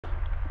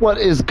What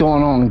is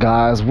going on,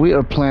 guys? We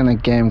are playing a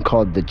game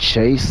called The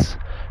Chase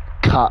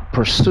Cop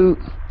Pursuit.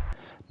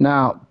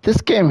 Now,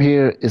 this game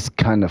here is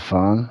kind of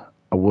fun,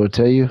 I will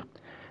tell you.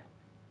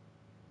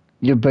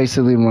 You're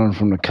basically running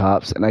from the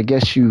cops, and I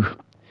guess you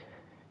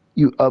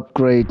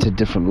upgrade to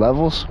different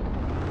levels.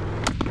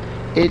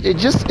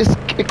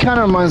 It kind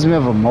of reminds me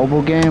of a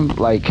mobile game,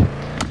 like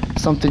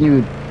something you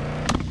would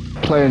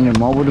play on your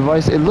mobile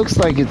device. It looks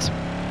like let's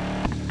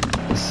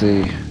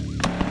see,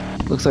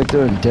 looks like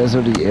they're in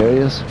deserty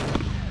areas.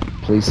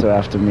 Police are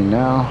after me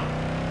now.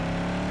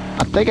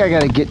 I think I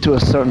gotta get to a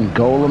certain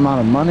goal amount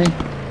of money.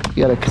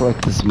 You gotta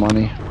collect this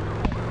money.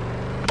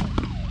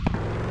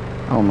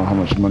 I don't know how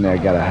much money I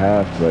gotta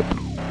have, but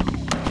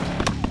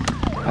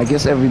I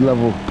guess every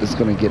level is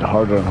gonna get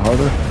harder and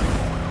harder.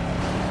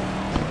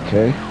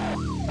 Okay.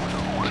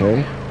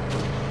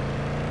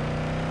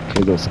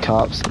 Okay, those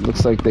cops, it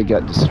looks like they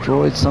got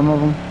destroyed, some of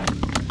them.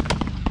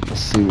 Let's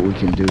see what we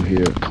can do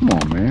here. Come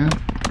on, man.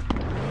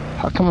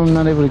 How come I'm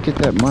not able to get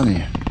that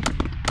money?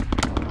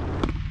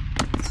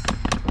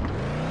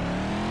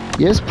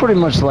 Yeah, it's pretty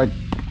much like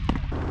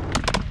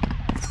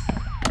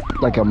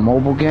a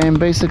mobile game,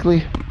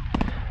 basically.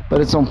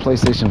 But it's on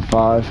PlayStation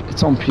 5.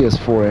 It's on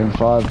PS4 and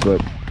 5, but...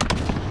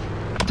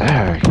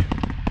 Dang.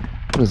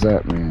 What does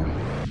that mean?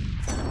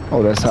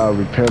 Oh, that's how I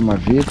repair my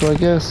vehicle, I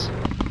guess.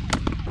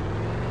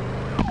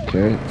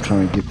 Okay, I'm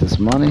trying to get this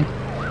money.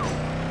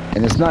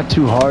 And it's not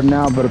too hard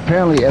now, but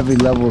apparently every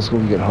level is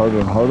going to get harder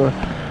and harder.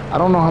 I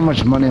don't know how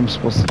much money I'm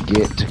supposed to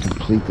get to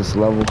complete this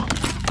level.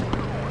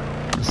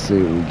 Let's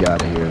see what we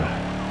got here.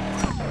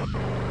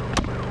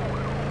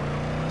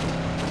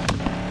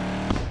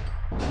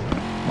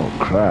 Oh,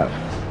 crap.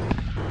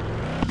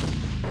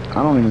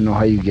 I don't even know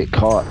how you get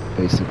caught,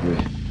 basically.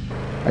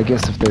 I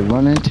guess if they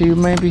run into you,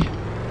 maybe?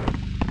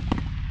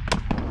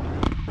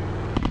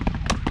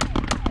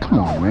 Come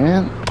on,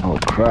 man. Oh,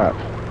 crap.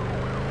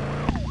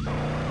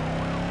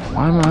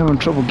 Why am I having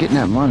trouble getting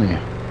that money?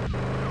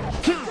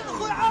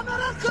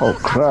 Oh,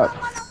 crap.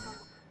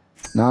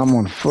 Now I'm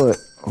on foot.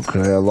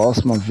 Okay, I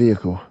lost my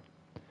vehicle.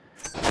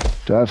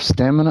 Do I have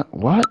stamina?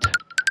 What?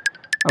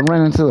 I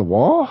ran into the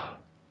wall?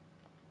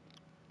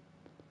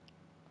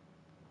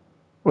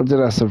 Or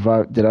did I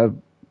survive? Did I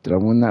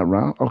win that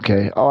round?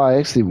 Okay. Oh, I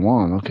actually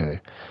won.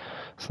 Okay.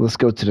 So let's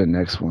go to the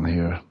next one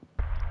here.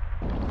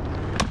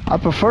 I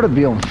prefer to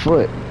be on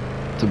foot,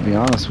 to be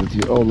honest with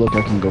you. Oh, look,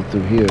 I can go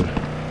through here.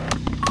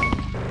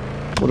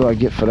 What do I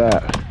get for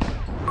that?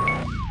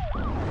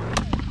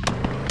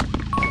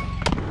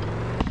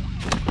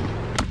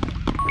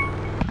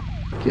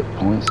 Get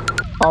points.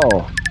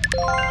 Oh.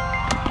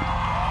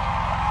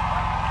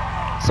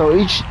 So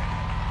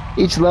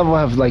each level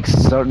have like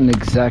certain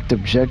exact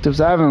objectives.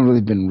 I haven't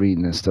really been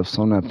reading this stuff,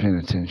 so I'm not paying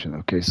attention.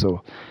 Okay,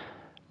 so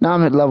now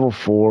I'm at level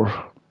 4.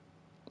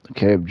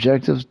 Okay,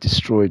 objectives: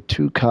 destroy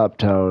 2 cop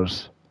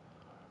towers.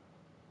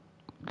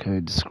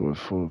 Okay, destroy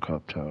 4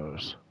 cop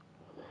towers.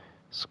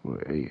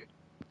 Destroy 8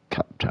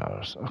 cop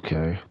towers.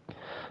 Okay.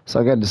 So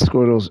I got to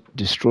destroy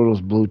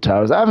those blue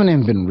towers. I haven't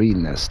even been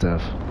reading that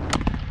stuff.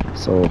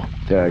 So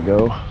there I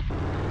go.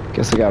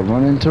 Guess I got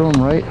run into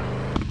them, right?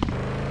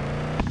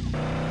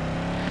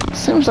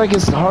 Seems like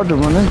it's hard to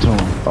run into them.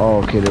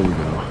 Oh, okay, there we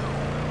go.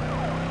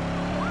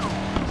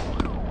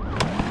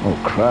 Oh,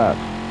 crap.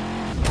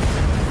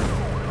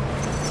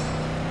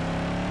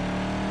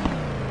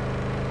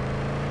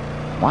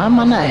 Why am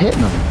I not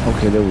hitting them?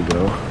 Okay, there we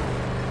go.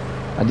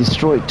 I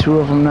destroyed 2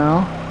 of them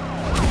now.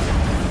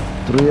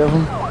 3 of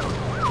them.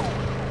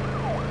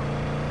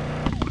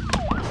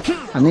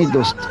 I need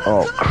those.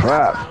 Oh,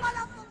 crap.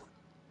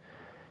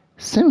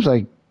 Seems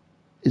like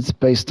it's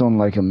based on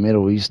like a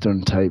Middle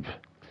Eastern type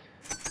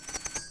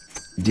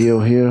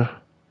deal here.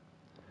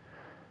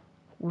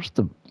 Where's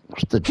the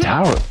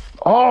tower?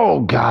 Oh,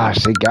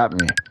 gosh, they got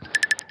me.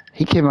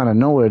 He came out of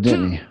nowhere,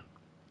 didn't he?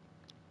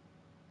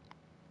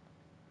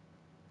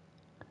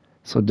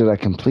 So did I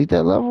complete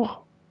that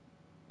level?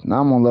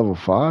 Now I'm on level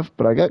 5,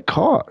 but I got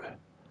caught.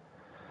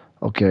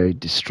 Okay,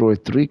 destroy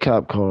 3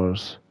 cop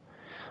cars.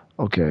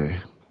 Okay.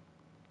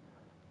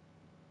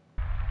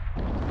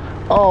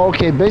 Oh,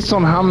 okay, based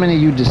on how many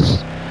you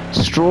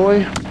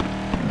destroy,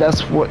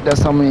 that's what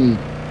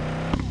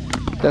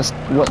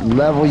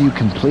level you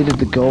completed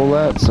the goal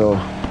at. So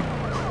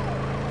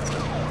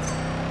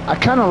I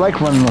kind of like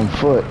running on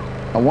foot.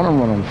 I want to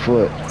run on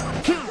foot.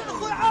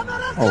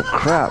 Oh,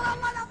 crap.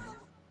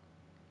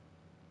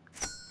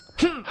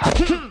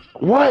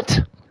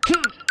 What?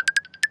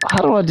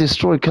 How do I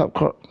destroy cop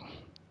car?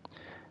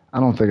 I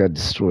don't think I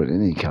destroyed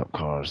any cop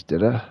cars,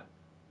 did I?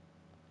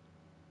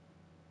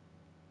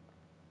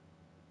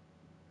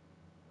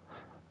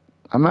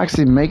 I'm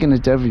actually making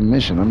it to every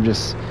mission.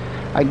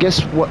 I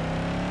guess what,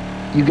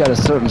 you got a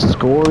certain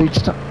score each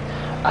time.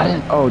 I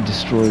didn't, oh,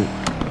 destroy.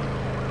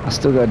 I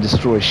still got to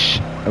destroy,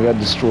 I got to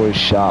destroy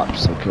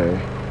shops, okay.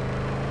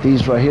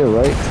 These right here,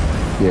 right?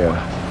 Yeah.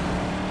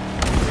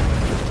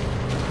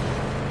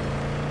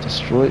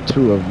 Destroyed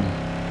 2 of them.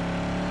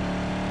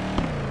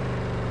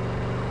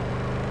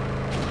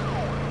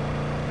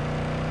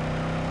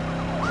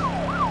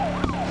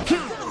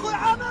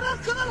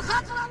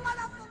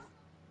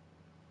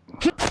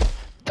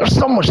 They're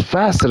so much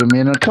faster than me,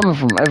 and they're coming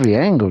from every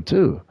angle,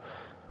 too.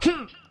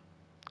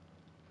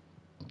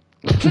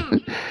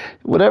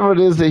 Whatever it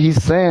is that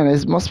he's saying,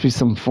 it must be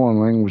some foreign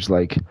language,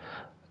 like,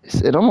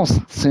 it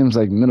almost seems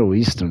like Middle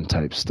Eastern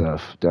type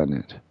stuff, doesn't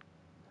it?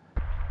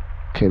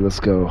 Okay, let's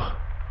go.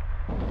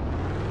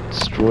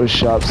 Destroy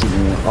shops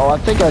again. Oh, I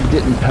think I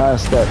didn't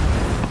pass that.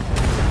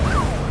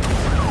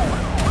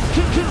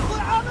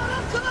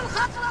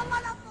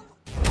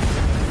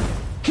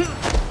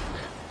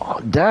 Oh,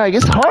 dang,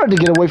 it's hard to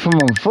get away from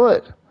on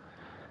foot.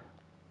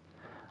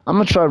 I'm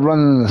gonna try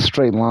running in a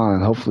straight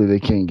line. Hopefully they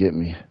can't get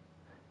me.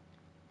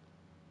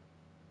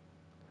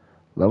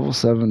 Level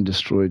 7,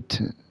 destroyed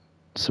 10.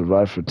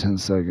 Survive for 10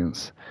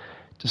 seconds.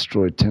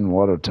 Destroyed 10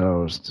 water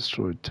towers.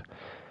 Destroyed.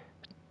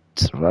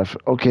 Survive for,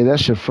 okay,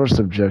 that's your first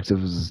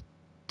objective, is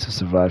to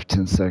survive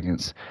 10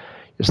 seconds.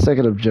 Your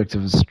second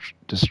objective is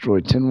destroy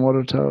 10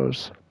 water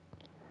towers.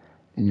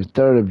 And your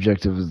third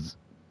objective is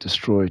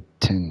destroy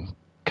 10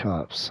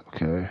 cops,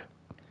 okay?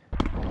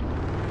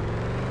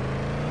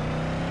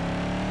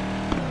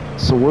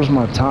 So where's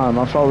my time?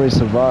 I've already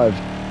survived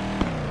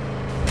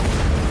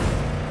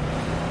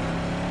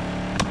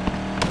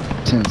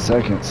 10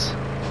 seconds.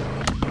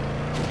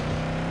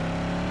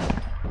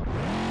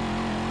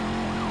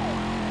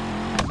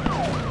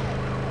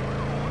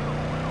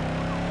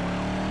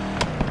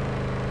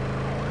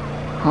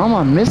 How am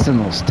I missing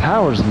those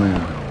towers,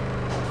 man?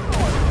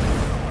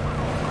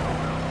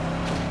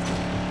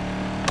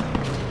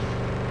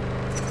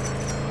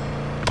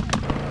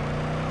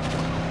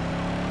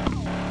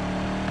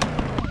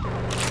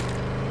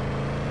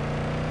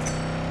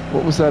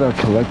 What was that I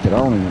collected? I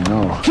don't even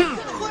know.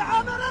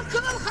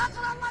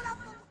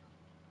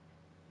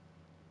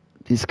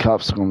 These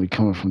cops are gonna be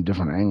coming from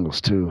different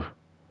angles too.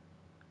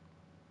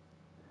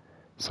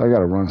 So I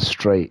gotta run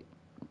straight.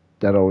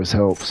 That always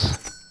helps.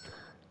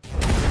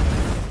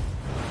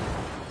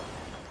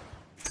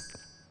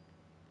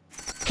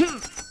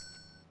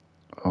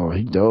 Oh,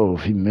 he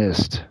dove. He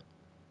missed.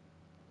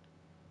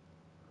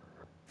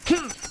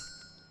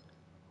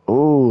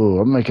 Oh,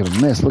 I'm making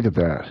a miss. Look at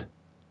that.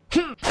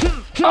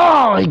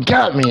 Oh, he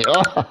got me.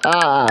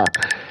 Oh,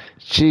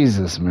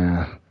 Jesus,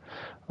 man.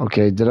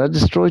 Okay, did I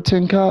destroy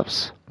 10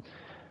 cops?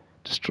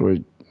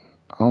 Destroyed.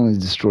 I only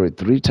destroyed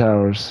 3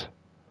 towers.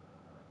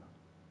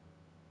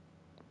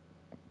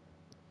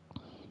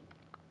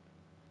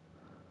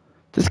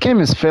 This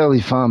game is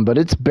fairly fun, but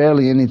it's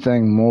barely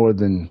anything more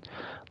than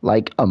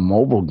like a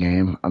mobile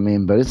game. I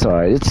mean, but it's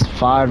alright. It's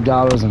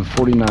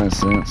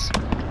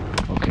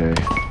 $5.49. Okay.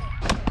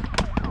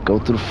 Go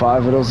through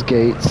 5 of those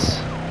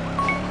gates.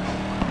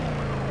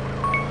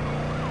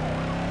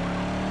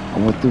 I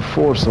went through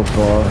 4 so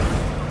far.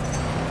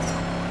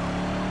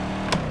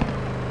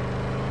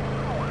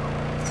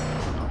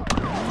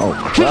 Oh,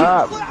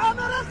 crap.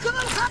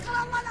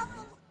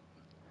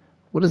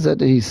 What is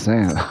that he's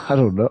saying? I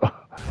don't know.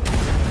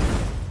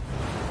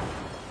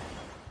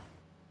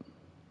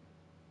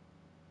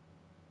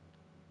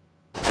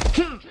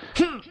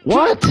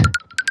 What?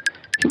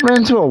 He ran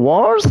into a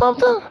wall or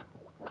something?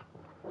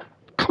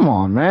 Come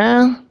on,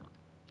 man.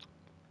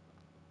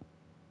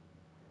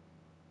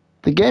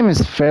 The game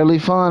is fairly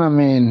fun. I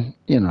mean,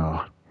 you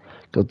know,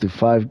 go through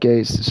 5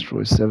 gates,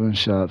 destroy 7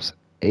 shops,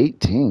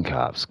 18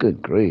 cops.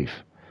 Good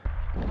grief.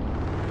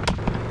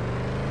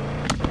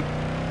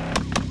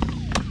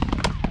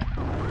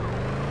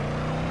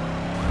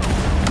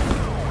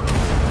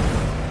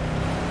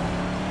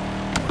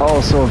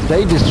 Oh, so if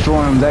they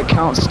destroy them, that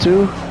counts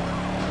too?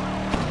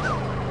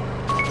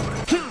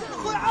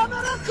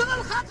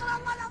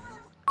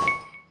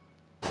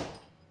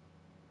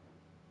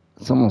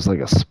 It's almost like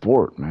a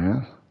sport,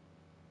 man.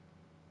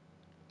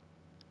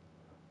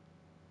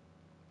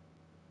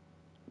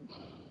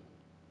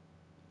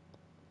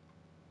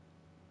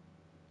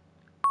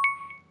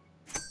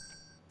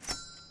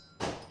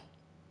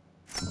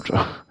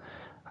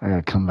 I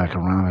gotta come back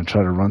around and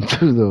try to run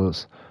through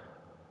those.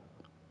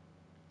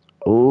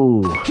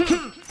 Oh.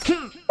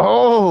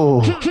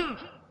 Oh!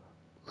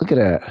 Look at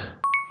that.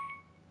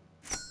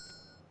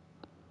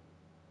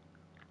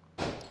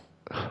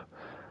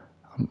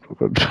 I'm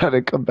gonna try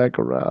to come back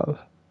around.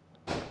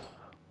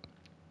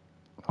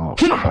 Oh,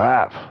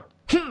 crap.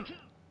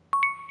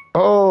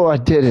 Oh, I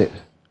did it.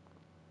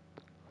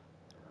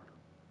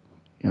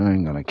 You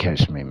ain't gonna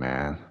catch me,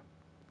 man.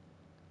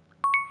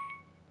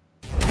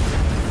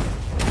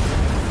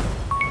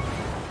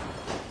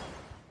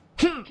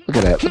 Look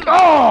at that. Look.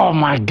 Oh,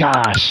 my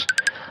gosh.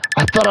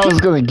 I thought I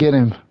was gonna get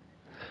him.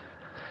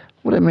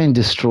 What do I mean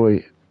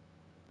destroy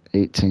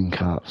 18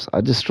 cops? I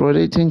destroyed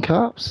 18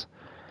 cops?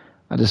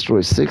 I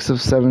destroyed 6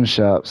 of 7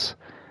 shops.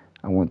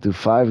 I went through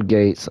 5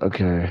 gates.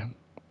 Okay.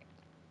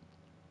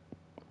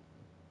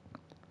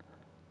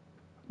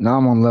 Now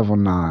I'm on level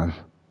 9.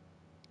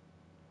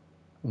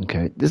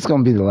 Okay, this is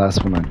gonna be the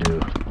last one I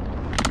do.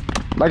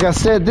 Like I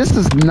said, this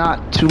is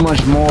not too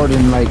much more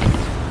than like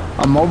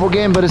a mobile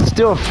game, but it's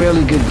still a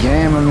fairly good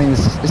game. I mean,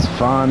 it's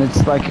fun.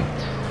 It's like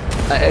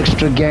an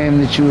extra game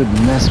that you would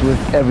mess with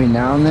every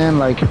now and then.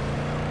 Like,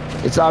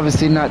 it's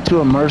obviously not too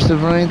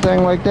immersive or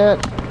anything like that.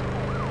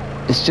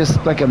 It's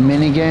just like a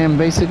mini game,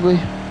 basically.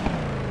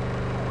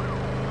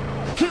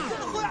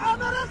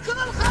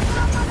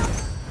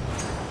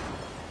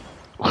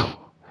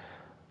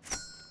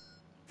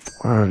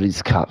 Where are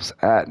these cops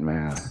at,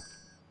 man?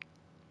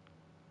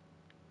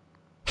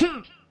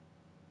 They're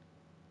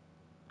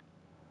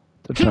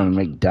trying to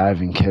make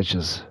diving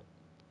catches.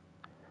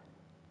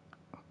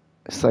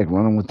 It's like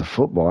running with the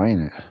football,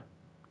 ain't it?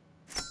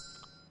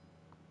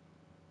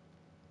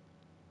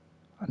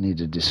 I need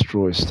to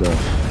destroy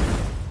stuff.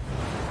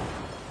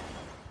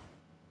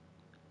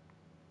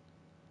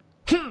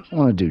 I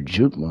want to do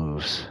juke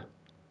moves.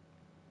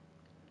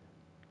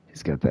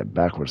 He's got that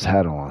backwards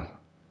hat on.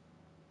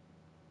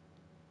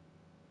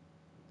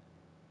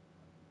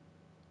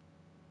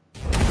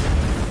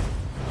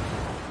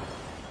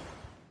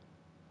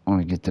 I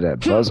want to get to that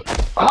buzzer.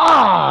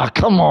 Ah,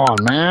 come on,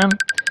 man.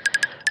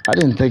 I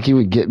didn't think he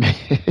would get me.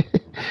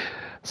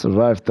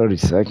 Survive 30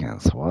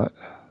 seconds. What?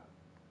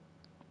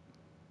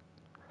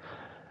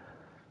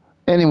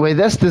 Anyway,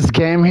 that's this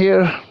game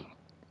here.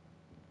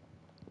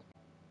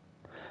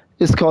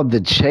 It's called The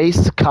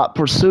Chase Cop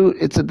Pursuit.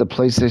 It's at the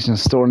PlayStation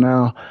Store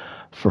now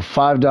for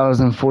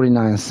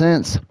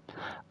 $5.49.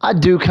 I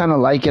do kind of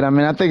like it. I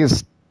mean, I think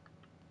it's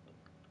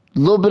a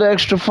little bit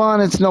extra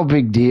fun. It's no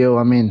big deal.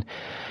 I mean,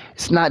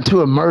 it's not too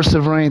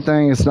immersive or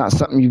anything. It's not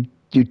something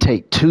you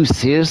take too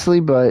seriously,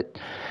 but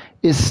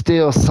it's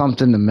still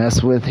something to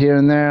mess with here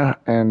and there.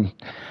 And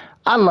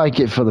I like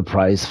it for the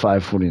price,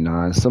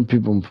 $5.49. Some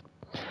people,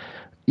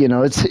 you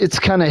know, it's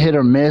kind of hit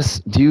or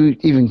miss. Do you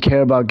even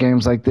care about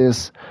games like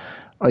this?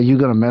 Are you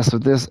gonna mess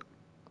with this?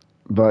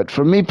 But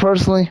for me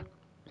personally,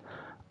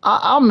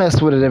 I'll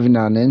mess with it every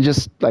now and then,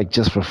 just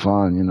for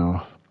fun, you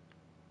know.